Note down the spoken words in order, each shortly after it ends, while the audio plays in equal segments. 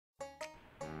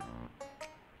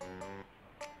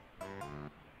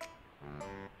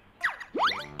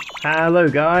Hello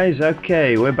guys,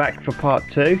 okay, we're back for part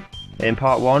 2. In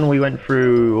part 1 we went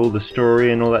through all the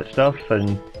story and all that stuff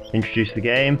and introduced the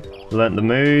game, learnt the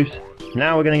moves.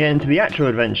 Now we're going to get into the actual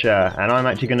adventure, and I'm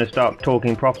actually going to start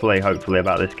talking properly, hopefully,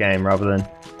 about this game rather than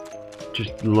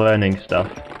just learning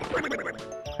stuff.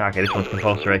 Okay, this one's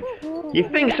compulsory.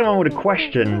 You'd think someone would have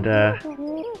questioned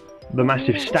the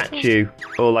massive statue,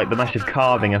 or like the massive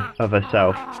carving of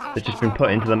herself that's just been put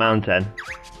into the mountain.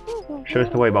 Show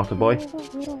us the way, Botter Boy.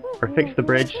 Or fix the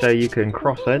bridge so you can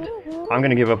cross it. I'm going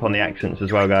to give up on the accents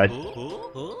as well, guys.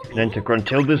 And enter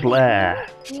Gruntilda's lair.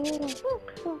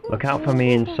 Look out for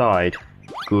me inside.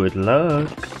 Good luck.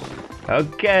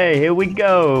 Okay, here we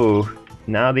go.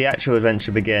 Now the actual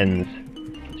adventure begins.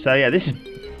 So yeah, this is...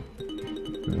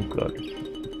 oh god.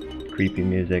 Creepy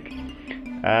music.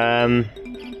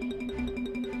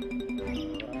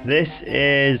 This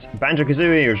is Banjo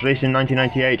Kazooie. It was released in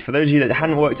 1998. For those of you that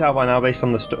hadn't worked out by now based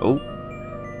on the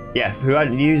who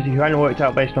hadn't worked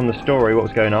out based on the story what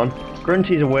was going on.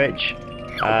 Grunty's a witch.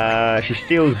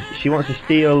 She wants to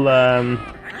steal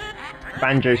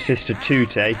Banjo's sister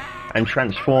Tootie and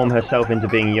transform herself into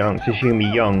being young, so she can be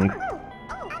young.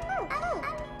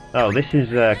 Oh, this is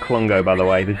Klungo, by the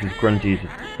way. This is Grunty's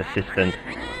assistant.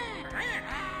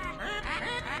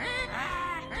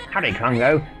 Howdy,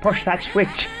 Klungo. Push that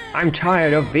switch. I'm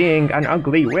tired of being an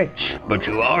ugly witch. But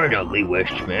you are an ugly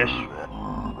witch, miss.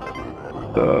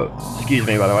 Excuse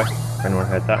me, by the way. If anyone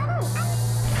heard that.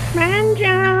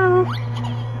 Banjo!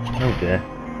 Oh dear.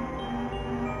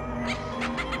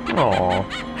 Aww.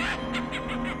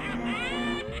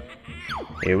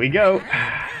 Here we go.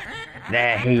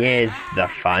 There he is. The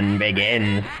fun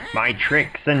begins. My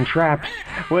tricks and traps.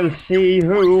 We'll see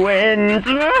who wins.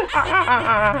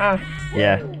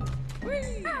 Yeah.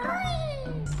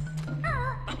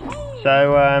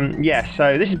 So, yeah,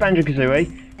 so this is Banjo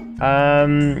Kazooie.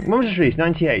 When was this released?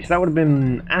 98, so that would have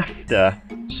been after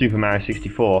Super Mario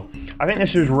 64. I think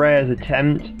this was Rare's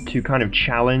attempt to kind of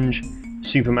challenge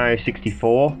Super Mario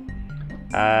 64.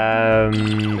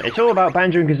 It's all about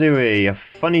Banjo and Kazooie, a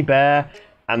funny bear,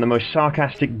 and the most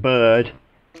sarcastic bird,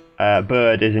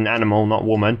 bird is an animal, not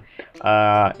woman,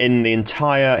 in the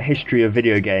entire history of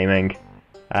video gaming.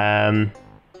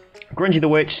 Grunty the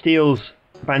Witch steals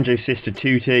Banjo's sister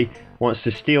Tootie, wants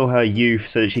to steal her youth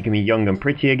so that she can be young and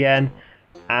pretty again,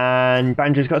 and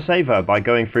Banjo's got to save her by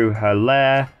going through her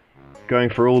lair, going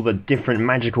through all the different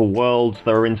magical worlds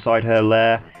that are inside her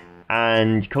lair,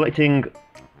 and collecting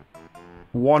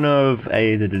one of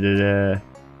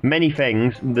many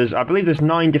things. I believe there's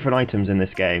 9 different items in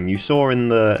this game. You saw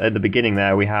at the beginning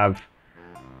there we have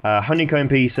honeycomb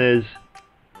pieces,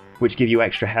 which give you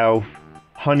extra health,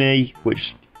 honey,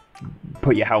 which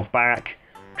put your health back,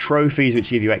 trophies which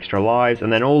give you extra lives,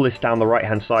 and then all this down the right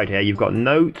hand side here you've got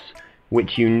notes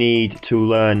which you need to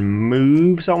learn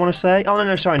moves, I want to say. Oh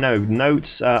no, sorry, no. Notes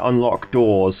unlock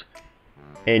doors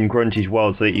in Grunty's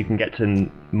world so that you can get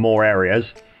to more areas.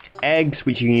 Eggs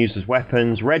which you can use as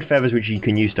weapons, red feathers which you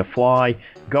can use to fly,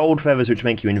 gold feathers which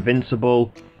make you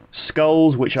invincible,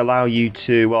 skulls which allow you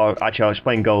to, well actually I'll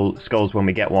explain skulls when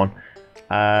we get one.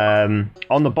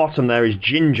 On the bottom there is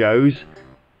Jinjos.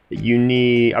 You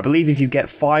need, I believe if you get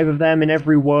 5 of them in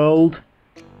every world,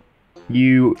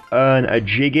 you earn a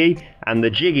Jiggy, and the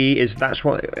Jiggy that's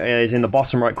what is in the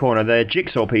bottom right corner. They're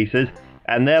jigsaw pieces,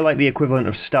 and they're like the equivalent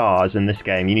of stars in this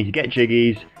game. You need to get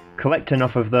Jiggies, collect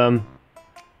enough of them,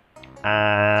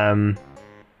 I'm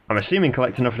assuming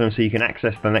collect enough of them so you can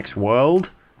access the next world,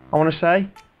 I want to say.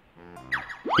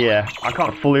 Yeah, I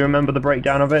can't fully remember the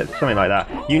breakdown of it, something like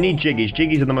that. You need Jiggies.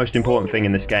 Jiggies are the most important thing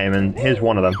in this game, and here's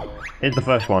one of them. Here's the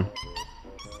first one.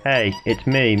 Hey, it's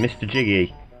me, Mr.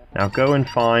 Jiggy. Now go and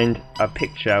find a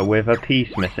picture with a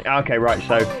piece missing. Okay, right,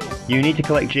 so you need to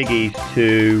collect Jiggies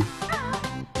to...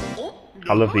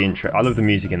 I love the intro. I love the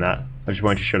music in that. I just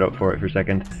wanted to shut up for it for a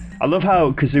second. I love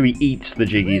how Kazooie eats the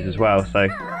Jiggies as well, so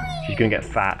she's going to get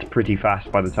fat pretty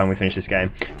fast by the time we finish this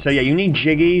game. So yeah, you need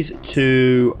Jiggies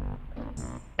to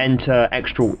enter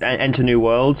new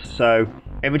worlds. So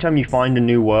every time you find a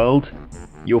new world,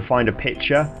 you'll find a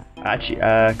picture. Actually,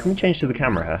 can we change to the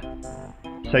camera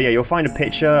here? So yeah, you'll find a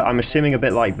picture, I'm assuming a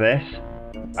bit like this,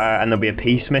 and there'll be a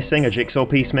piece missing, a jigsaw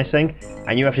piece missing,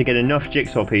 and you have to get enough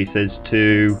jigsaw pieces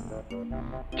to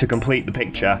complete the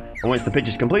picture. And once the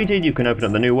picture's completed, you can open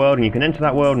up the new world, and you can enter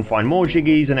that world and find more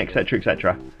Jiggies, and etc,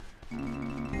 etc.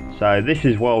 So this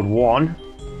is world 1,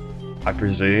 I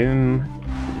presume.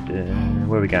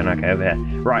 Where are we going? Okay, over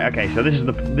here. Right, okay, so this is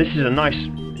a nice,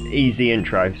 easy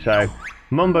intro. So,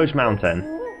 Mumbo's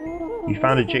Mountain. You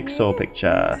found a jigsaw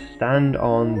picture. Stand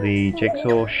on the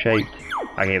jigsaw-shaped...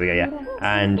 Okay, here we go, yeah.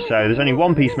 And so there's only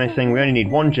one piece missing. We only need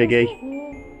one Jiggy.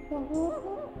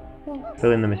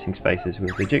 Fill in the missing spaces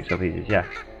with the jigsaw pieces, yeah.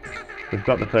 We've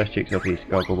got the first jigsaw piece,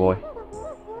 Goggle Boy.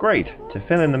 Great! To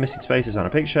fill in the missing spaces on a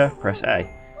picture, press A.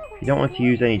 If you don't want to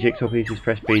use any jigsaw pieces,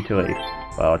 press B to leave.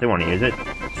 Well, I didn't want to use it,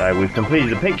 so we've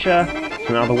completed the picture,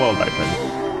 so now the world opens.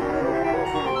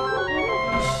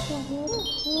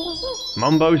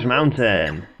 Mumbo's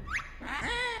Mountain.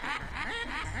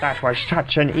 That was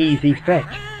such an easy fit.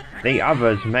 The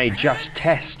others may just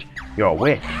test your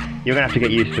wit. You're gonna have to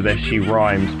get used to this. She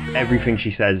rhymes. Everything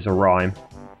she says is a rhyme.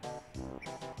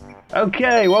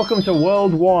 Okay, welcome to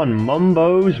World 1,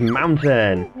 Mumbo's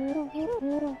Mountain.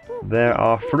 There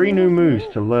are 3 new moves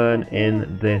to learn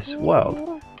in this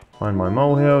world. Find my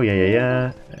molehill,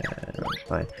 yeah. That's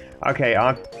fine. Okay,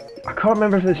 I can't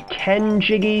remember if there's 10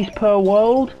 jiggies per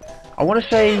world. I want to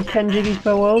say 10 jiggies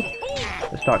per world.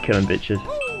 Let's start killing bitches.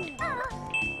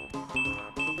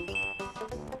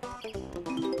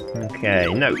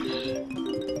 Okay, notes.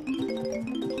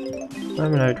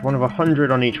 I'm a note, 1 of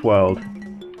 100 on each world.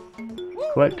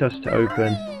 Collect us to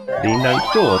open the note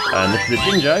doors. And this is a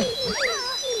Jinjo.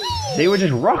 See, we're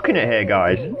just rocking it here,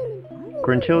 guys.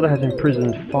 Gruntilda has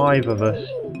imprisoned 5 of us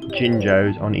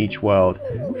Jinjos on each world.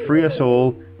 Free us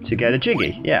all to get a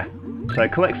Jiggy. Yeah. So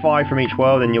collect 5 from each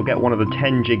world and you'll get one of the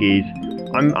 10 Jiggies.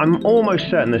 I'm almost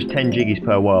certain there's 10 Jiggies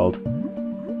per world.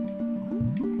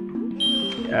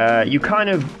 You kind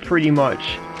of pretty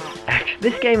much...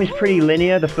 This game is pretty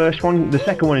linear, the first one. The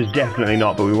second one is definitely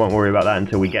not, but we won't worry about that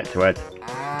until we get to it.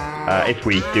 If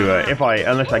we do it.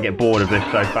 Unless I get bored of this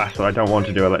so fast that I don't want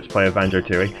to do a Let's Play of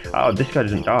Banjo-Tooie. Oh, this guy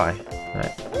doesn't die.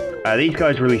 Right. These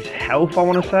guys release health, I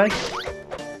want to say.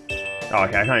 Oh,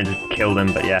 okay, I kind of just killed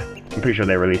them, but yeah. I'm pretty sure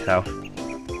they release health.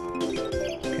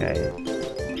 Okay.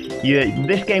 Yeah,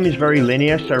 this game is very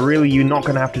linear, so really you're not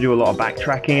going to have to do a lot of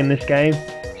backtracking in this game.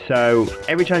 So,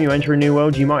 every time you enter a new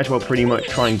world, you might as well pretty much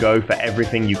try and go for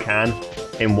everything you can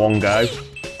in one go.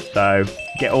 So,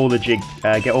 get all the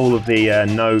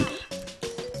notes.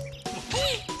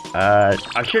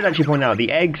 I should actually point out,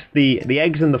 the eggs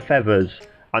and the feathers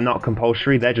are not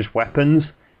compulsory, they're just weapons.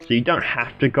 So you don't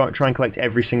have to try and collect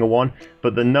every single one.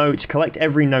 But the notes, collect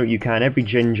every note you can, every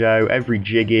Jinjo, every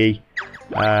Jiggy,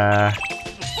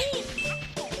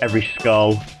 every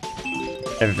skull.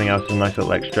 Everything else is a nice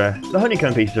little extra. The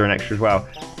honeycomb pieces are an extra as well.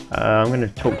 I'm going to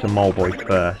talk to Moleboy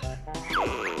first.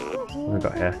 What have we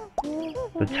got here?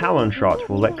 The Talon Trot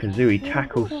will let Kazooie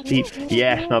tackle steep...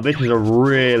 Yes, now this is a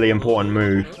really important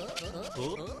move.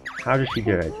 How does she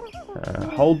do it?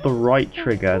 Hold the right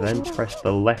trigger, then press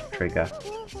the left trigger.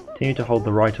 Continue to hold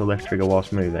the right or left trigger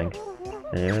whilst moving.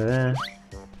 There.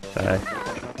 So,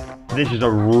 this is a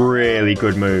really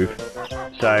good move.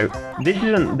 So, this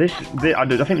isn't, I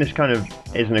think this kind of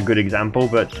isn't a good example,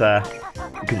 but,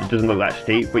 because it doesn't look that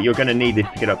steep, but you're going to need this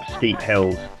to get up steep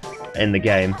hills in the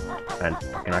game. And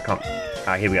I can't,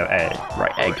 here we go,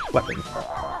 right, eggs, weapons.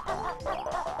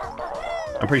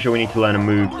 I'm pretty sure we need to learn a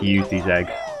move to use these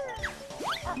eggs.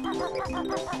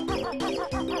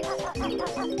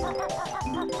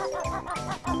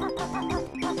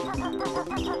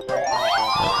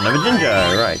 Another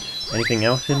Jinjo, right. Anything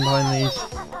else in behind these?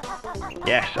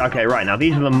 Yes, okay, right, now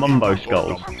these are the Mumbo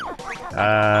skulls.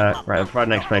 Right, I'll provide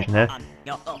an explanation here.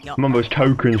 Mumbo's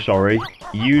token, sorry,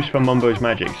 used for Mumbo's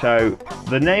magic. So,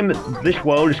 the name, this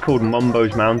world is called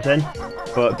Mumbo's Mountain,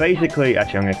 but basically,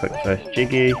 actually I'm going to click the first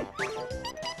Jiggy.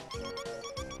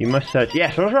 You must search,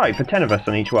 yes, I was right, for 10 of us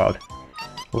on each world.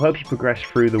 We'll help you progress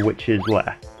through the witch's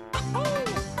lair.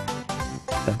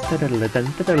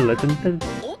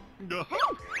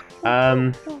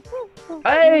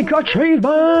 Hey,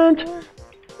 achievement!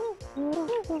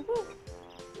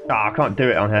 Ah, I can't do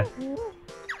it on here.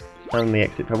 Stand the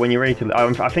exit pad. When you're ready to,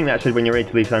 I think that said when you're ready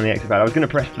to leave, stand the exit pad. I was going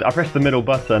to I pressed the middle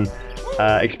button,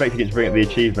 expecting it to bring up the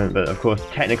achievement, but of course,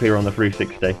 technically we're on the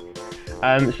 360.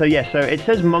 So yeah, so it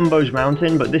says Mumbo's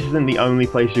Mountain, but this isn't the only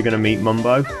place you're going to meet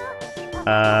Mumbo.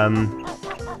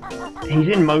 He's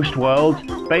in most worlds.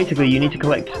 Basically, you need to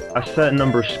collect a certain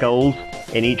number of skulls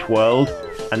in each world,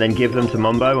 and then give them to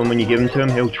Mumbo, and when you give them to him,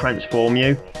 he'll transform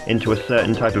you into a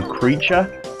certain type of creature,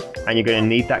 and you're going to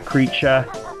need that creature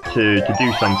to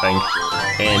do something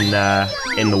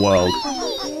in the world.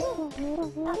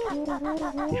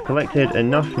 You've collected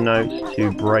enough notes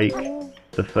to break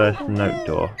the first note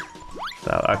door.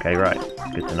 So, okay, right.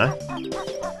 Good to know.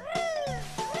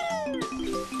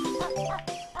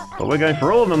 But we're going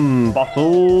for all of them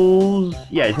bottles.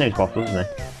 Yeah, his name's Bottles, isn't it?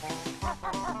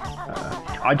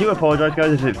 I do apologise,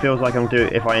 guys, if it feels like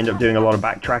if I end up doing a lot of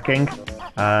backtracking.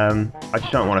 I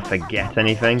just don't want to forget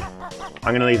anything.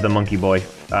 I'm going to leave the monkey boy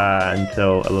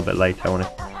until a little bit later. I want to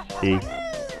see.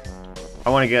 I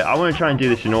want to try and do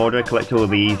this in order. Collect all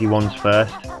of the easy ones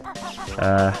first.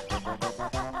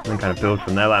 Then kind of build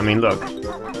from there. I mean, look, I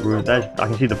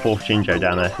can see the 4th Jinjo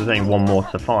down there, so there's only one more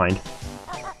to find.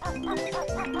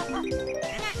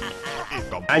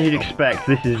 As you'd expect,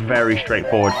 this is very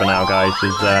straightforward for now, guys,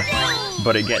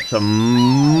 but it gets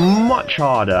much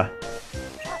harder.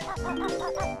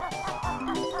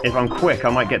 If I'm quick, I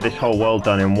might get this whole world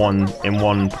done in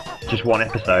just one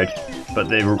episode. But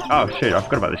oh shoot, I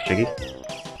forgot about this Jiggy.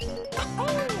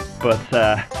 But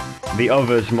the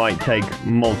others might take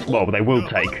well, they will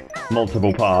take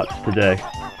multiple parts to do.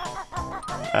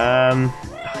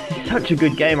 It's such a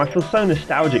good game. I feel so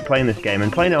nostalgic playing this game,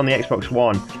 and playing it on the Xbox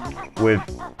One with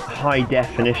high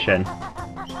definition,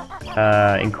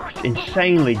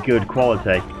 insanely good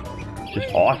quality.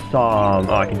 Just awesome.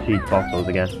 Oh, I can see bottles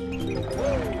again.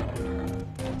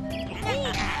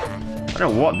 I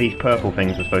don't know what these purple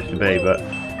things are supposed to be, but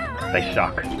they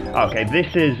suck. Okay,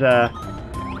 this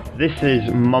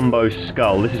is Mumbo's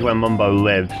skull. This is where Mumbo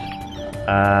lives.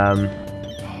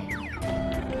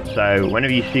 So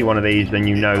whenever you see one of these, then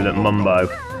you know that Mumbo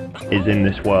is in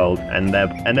this world, and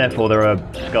therefore there are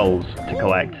skulls to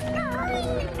collect.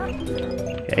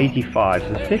 Okay, 85. So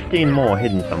there's 15 more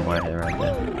hidden somewhere here, right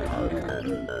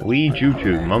there. We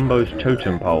Juju, Mumbo's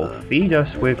totem pole. Feed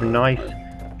us with nice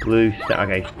blue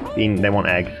okay, they want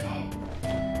eggs.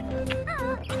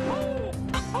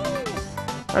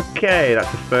 Okay,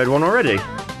 that's the 3rd one already.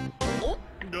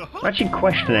 I'm actually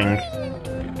questioning,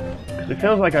 because it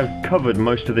feels like I've covered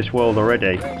most of this world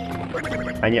already,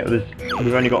 and yet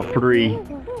we've only got 3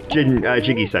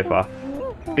 Jiggies so far.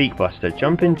 Beak Buster.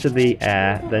 Jump into the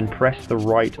air, then press the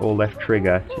right or left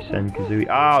trigger to send Kazooie.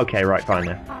 Ah, okay, right, fine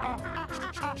now.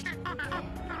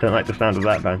 Don't like the sound of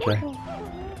that, Banjo.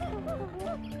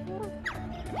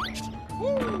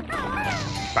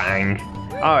 Bang.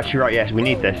 Oh, actually, right, yes, we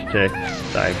need this to...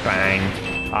 So, bang.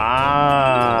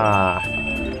 Ah!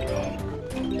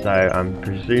 So, I'm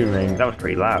presuming... That was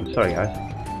pretty loud, sorry, guys.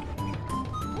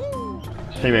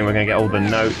 Assuming we're going to get all the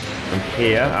notes from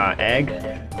here. Eggs.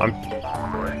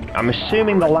 I'm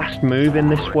assuming the last move in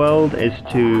this world is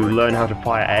to learn how to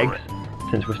fire eggs,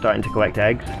 since we're starting to collect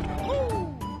eggs.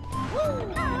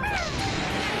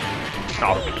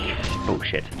 Oh,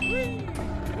 bullshit.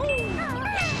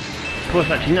 Plus,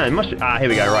 actually, no, it must... Ah, here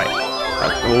we go, right.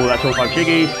 That's all 5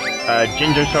 Jiggies.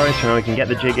 Jinjo, sorry, so now we can get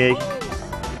the Jiggy.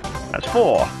 That's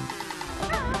 4.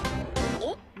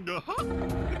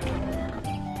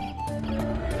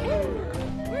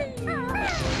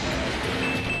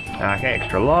 Okay,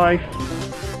 extra life.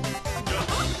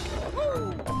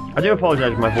 I do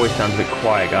apologise if my voice sounds a bit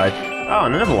quiet, guys. Oh,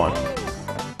 and another one.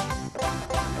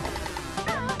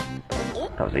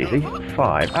 That was easy.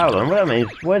 5. Hold on, what that means?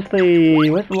 Where's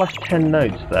the last 10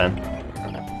 notes then?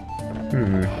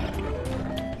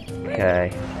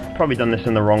 Okay. Probably done this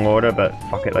in the wrong order, but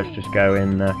fuck it, let's just go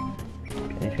in.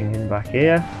 Anything in back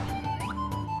here?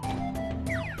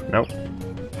 Nope.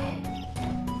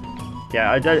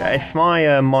 Yeah, if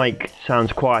my mic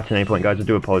sounds quiet at any point, guys, I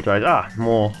do apologise. Ah,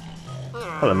 more.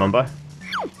 Hello, Mumbo.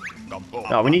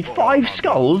 Oh, we need 5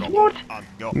 skulls? What?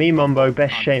 Me, Mumbo,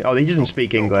 best shame. Oh, he doesn't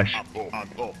speak English.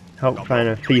 Help find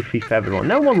a thiefy feathered one.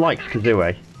 No one likes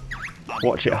Kazooie.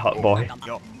 Watch it, Hut Boy.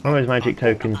 Mumbo's magic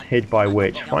tokens hid by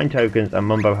which? Find tokens and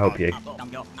Mumbo help you.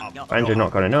 Banjo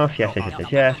not got enough. Yes, yes, yes,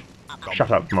 yes, yes. Shut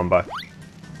up, Mumbo.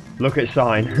 Look at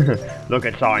sign. Look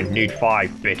at sign. Need 5,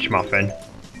 bitch muffin.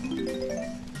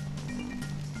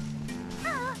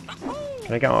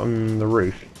 Can I get on the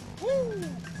roof?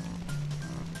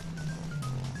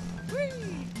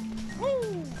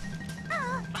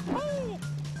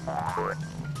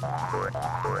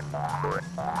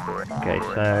 Okay,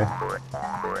 so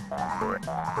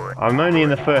I'm only in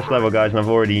the first level, guys, and I've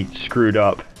already screwed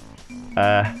up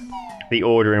the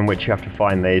order in which you have to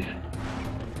find these.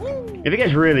 If it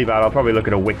gets really bad, I'll probably look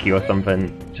at a wiki or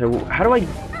something. So how do I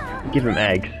give him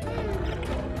eggs?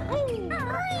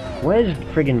 Where's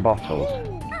friggin' bottles?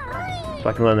 So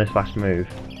I can learn this last move.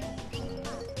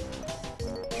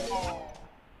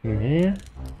 In here?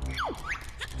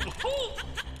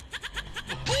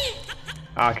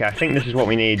 Okay, I think this is what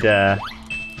we need,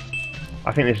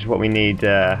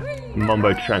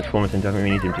 Mumbo to transform us into. I think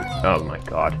we need him to... Oh my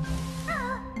god.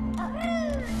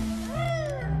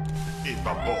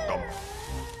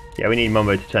 Yeah, we need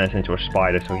Mumbo to turn us into a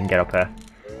spider so we can get up here.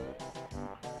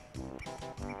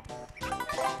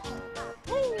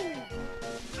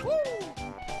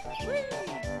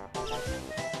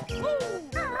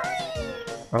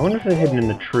 I wonder if they're hidden in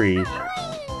the trees.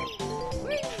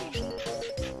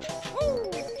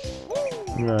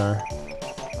 No.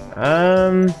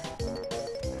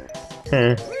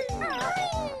 The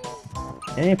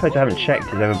only place I haven't checked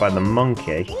is over by the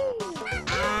monkey.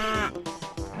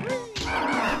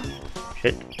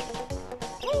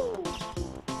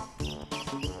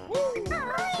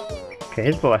 Okay,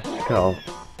 here's the last skull.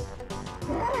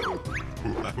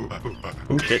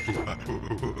 Oh shit.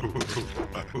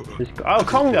 Oh,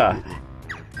 Conga!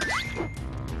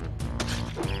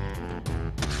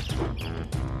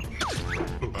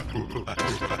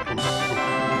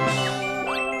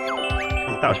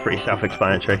 That was pretty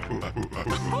self-explanatory.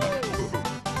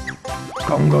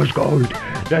 Conga's gold!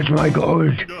 That's my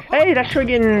gold! Hey, that's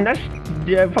friggin'...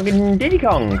 that's fucking Diddy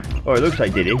Kong! Or it looks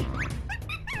like Diddy.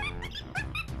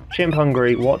 Chimp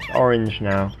hungry, what's orange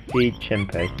now? Feed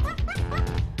Chimpy.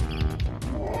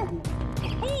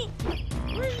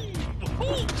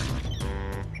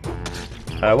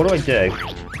 What do I do?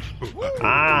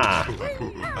 Ah!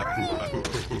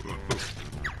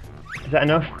 Is that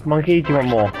enough, monkey? Do you want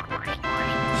more?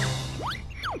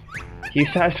 You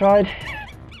satisfied?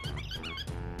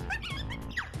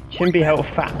 Chimpy help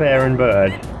Fat Bear and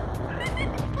Bird.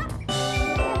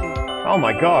 Oh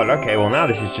my god, okay, well now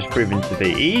this is just proving to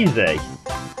be easy.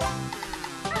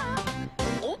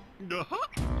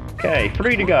 Okay,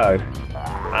 3 to go.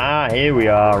 Ah, here we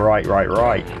are, right.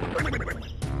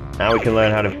 Now we can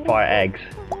learn how to fire eggs.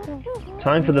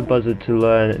 Time for the buzzard to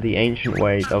learn the ancient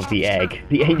ways of the egg.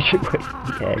 The ancient ways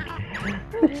of the egg.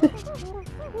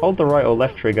 Hold the right or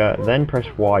left trigger, then press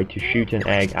Y to shoot an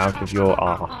egg out of your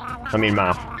arse. I mean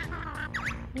mouth.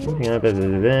 Press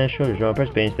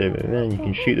B instead of then you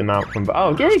can shoot them out from...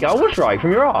 Oh, there you go, I was right,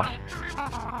 from your arse.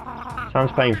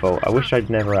 Sounds painful. I wish I'd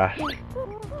never asked.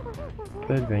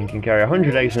 Bird brain can carry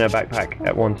 100 eggs in her backpack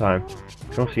at one time. You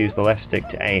can also use the left stick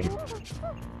to aim.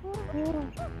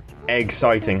 Egg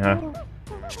sighting, huh?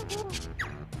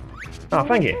 Oh,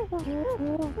 thank you.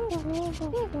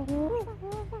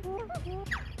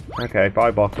 Okay,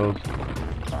 bye bottles.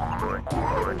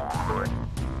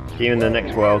 See you in the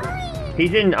next world.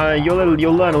 He's in,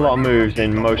 you'll learn a lot of moves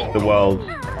in most of the worlds.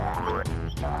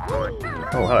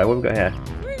 Oh, hello, what have we got here?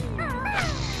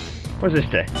 What's this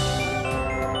do?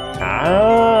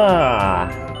 Ah!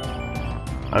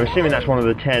 I'm assuming that's one of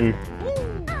the 10...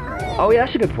 Oh yeah,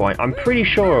 that's a good point. I'm pretty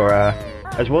sure,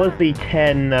 as well as the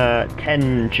 10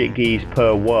 Jiggies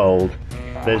per world,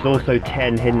 there's also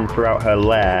 10 hidden throughout her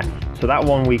lair. So that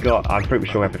one we got, I'm pretty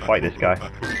sure we have to fight this guy.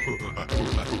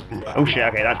 Oh shit,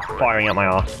 okay, that's firing at my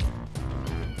arse.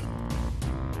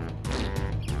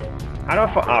 How do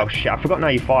I fire? Oh shit, I forgot how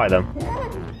you fire them.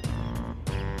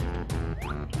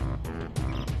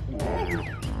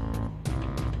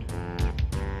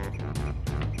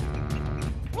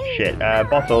 Shit,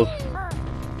 bottles.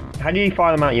 How do you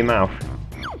fire them out your mouth?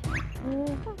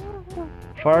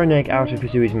 Fire an egg out of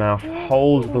Kazooie's mouth.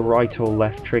 Hold the right or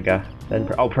left trigger. Then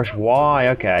press Y,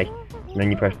 okay. And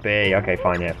then you press B. Okay,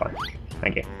 fine, yeah, fine.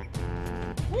 Thank you.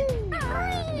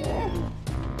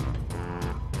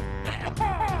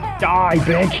 Die,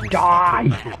 bitch, die!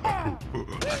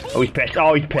 Oh, he's pissed.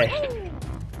 Oh, he's pissed.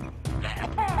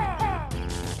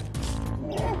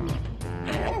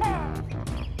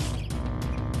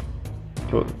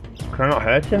 Can I not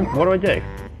hurt him? What do I do?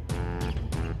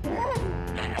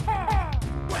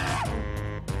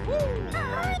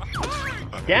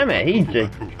 Damn it, he's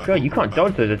just... God, you can't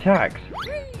dodge those attacks.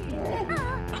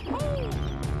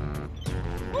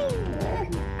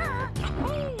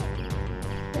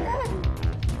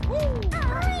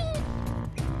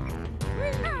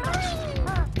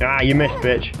 Ah, you missed,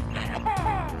 bitch.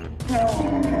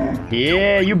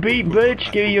 Yeah, you beat,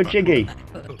 bitch. Give me your jiggy.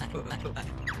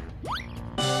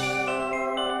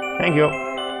 Thank you.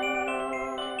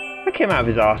 That came out of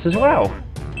his arse as well.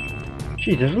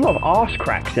 Jeez, there's a lot of arse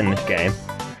cracks in this game.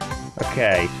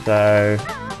 Okay, so...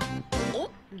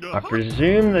 I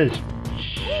presume there's...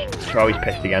 Oh, he's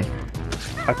pissed again.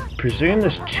 I presume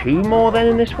there's 2 more then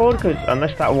in this world, because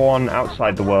unless that one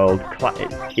outside the world,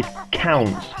 it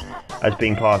counts as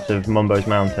being part of Mumbo's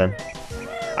Mountain.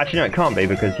 Actually, no, it can't be,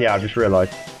 because, yeah, I've just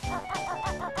realised.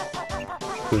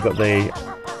 We've got the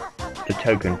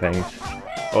token things.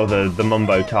 Or the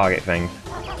Mumbo target things.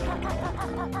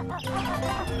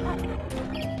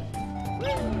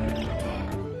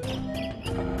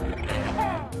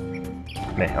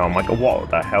 Oh my god, what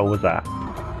the hell was that?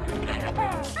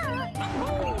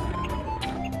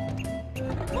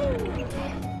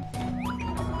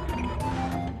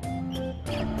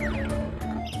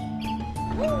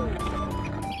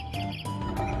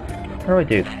 How do I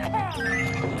do that?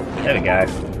 There we go.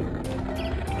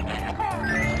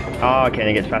 Oh, okay, and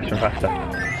it gets faster and faster.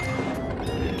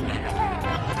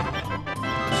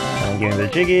 And give me the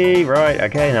jiggy, right,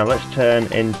 okay, now let's turn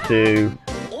into...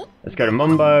 Let's go to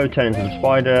Mumbo, turn into the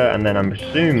spider, and then I'm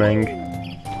assuming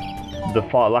the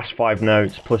last 5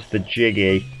 notes plus the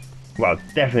jiggy, well,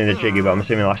 definitely the jiggy, but I'm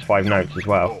assuming the last 5 notes as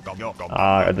well,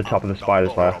 are at the top of the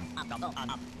spider's lair.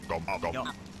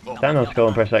 Stand on skull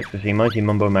and press X to see Mighty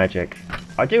Mumbo Magic.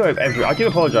 I do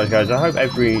apologise, guys. I hope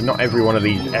not every one of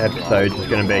these episodes is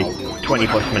going to be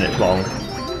 20+ minutes long.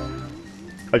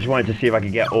 I just wanted to see if I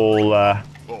could get all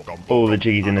the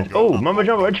G's in this. Oh, Mumbo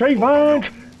Jumbo achievement!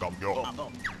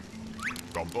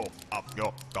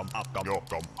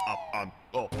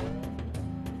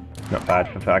 Not bad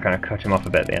for I kind of cut him off a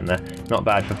bit at the end there. Not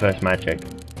bad for first magic.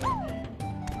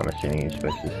 I'm assuming you're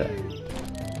supposed to say.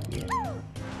 Yeah.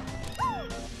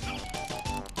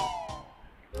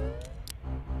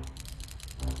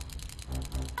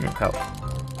 Help.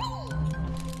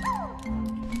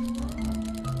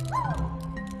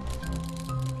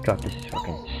 God, this is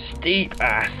fucking steep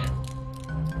ass.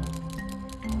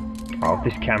 Oh,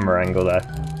 this camera angle there.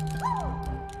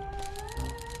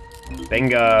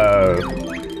 Bingo!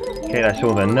 Okay, that's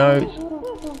all the notes.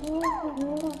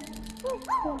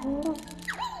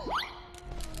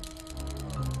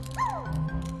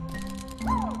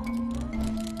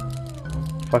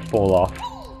 If I fall off.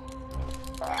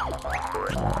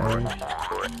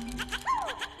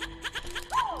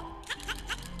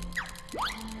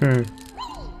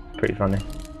 Pretty funny.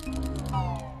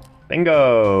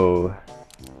 Bingo!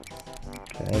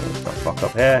 Okay, let's not fuck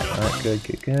up here. Alright,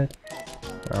 good.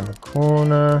 Around the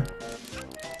corner.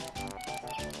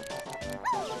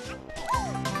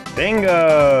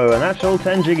 Bingo! And that's all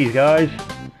 10 jiggies, guys.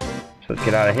 So let's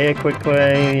get out of here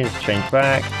quickly. Let's change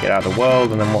back, get out of the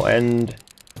world, and then we'll end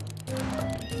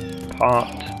part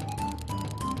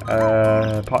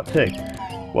 2.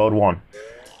 World 1.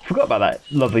 Forgot about that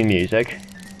lovely music.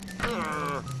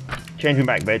 Change me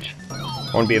back, bitch.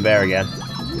 I want to be a bear again.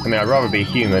 I mean, I'd rather be a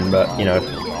human, but, you know,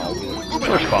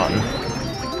 or a Spartan.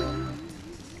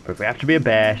 But if we have to be a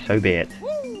bear, so be it.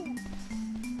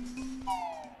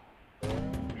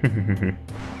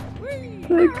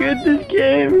 So good, this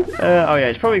game! Oh yeah,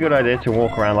 it's probably a good idea to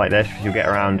walk around like this, because you'll get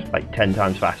around like 10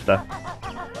 times faster.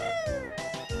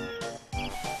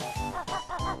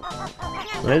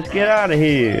 Let's get out of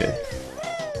here!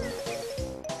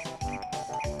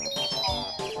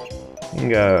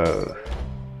 Bingo!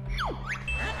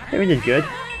 Yeah, we did good.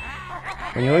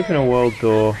 When you open a world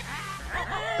door,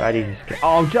 baddies escape.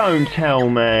 Oh, don't tell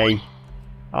me!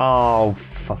 Oh,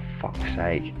 for fuck's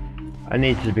sake. I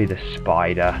need to be the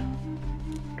spider.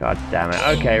 God damn it.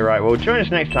 Okay, right, well, join us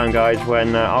next time, guys,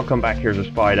 when I'll come back here as a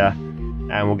spider,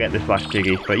 and we'll get this last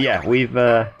jiggy. But yeah, we've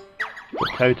got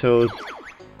totals.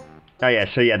 Oh yeah,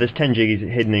 so yeah, there's 10 jiggies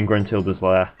hidden in Gruntilda's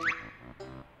lair.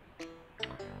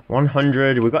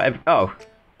 100, we've got oh!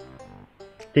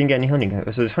 Didn't get any honeycomb,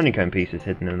 so there's honeycomb pieces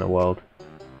hidden in the world.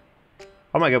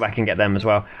 I might go back and get them as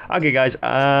well. Okay, guys,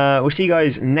 we'll see you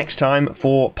guys next time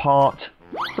for part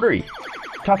 3.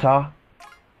 Ta-ta!